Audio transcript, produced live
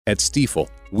At Stifel,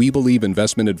 we believe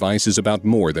investment advice is about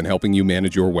more than helping you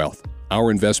manage your wealth.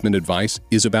 Our investment advice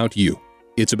is about you.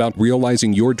 It's about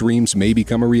realizing your dreams may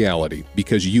become a reality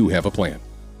because you have a plan.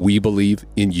 We believe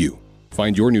in you.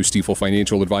 Find your new Stifel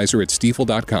financial advisor at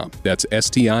stifel.com. That's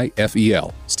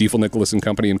STIFEL. Stifel Nicholas and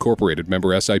Company Incorporated, member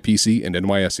SIPC and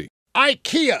NYSE.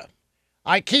 IKEA.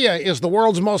 IKEA is the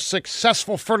world's most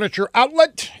successful furniture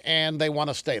outlet, and they want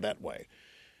to stay that way.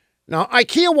 Now,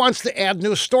 IKEA wants to add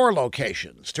new store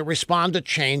locations to respond to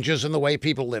changes in the way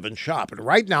people live and shop. And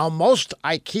right now, most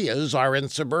IKEAs are in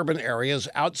suburban areas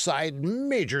outside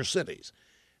major cities.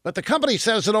 But the company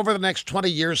says that over the next 20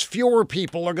 years, fewer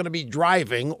people are going to be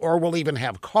driving or will even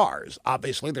have cars.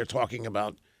 Obviously, they're talking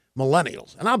about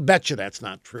millennials. And I'll bet you that's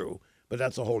not true, but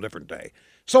that's a whole different day.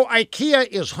 So IKEA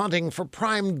is hunting for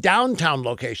prime downtown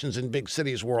locations in big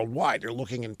cities worldwide. They're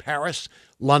looking in Paris,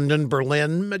 London,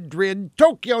 Berlin, Madrid,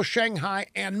 Tokyo, Shanghai,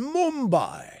 and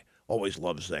Mumbai. Always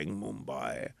love saying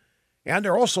Mumbai. And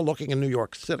they're also looking in New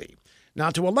York City. Now,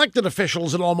 to elected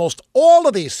officials in almost all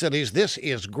of these cities, this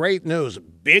is great news.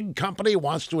 Big company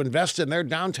wants to invest in their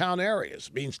downtown areas.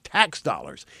 It means tax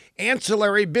dollars,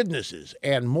 ancillary businesses,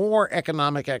 and more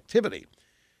economic activity.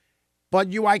 But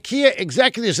you IKEA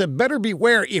executives had better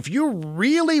beware. If you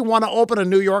really want to open a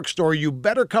New York store, you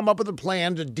better come up with a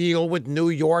plan to deal with New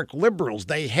York liberals.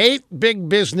 They hate big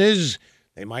business.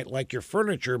 They might like your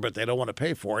furniture, but they don't want to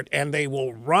pay for it. And they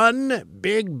will run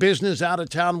big business out of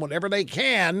town whenever they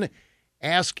can.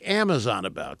 Ask Amazon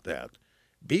about that.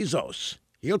 Bezos,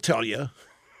 he'll tell you.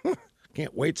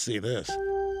 Can't wait to see this.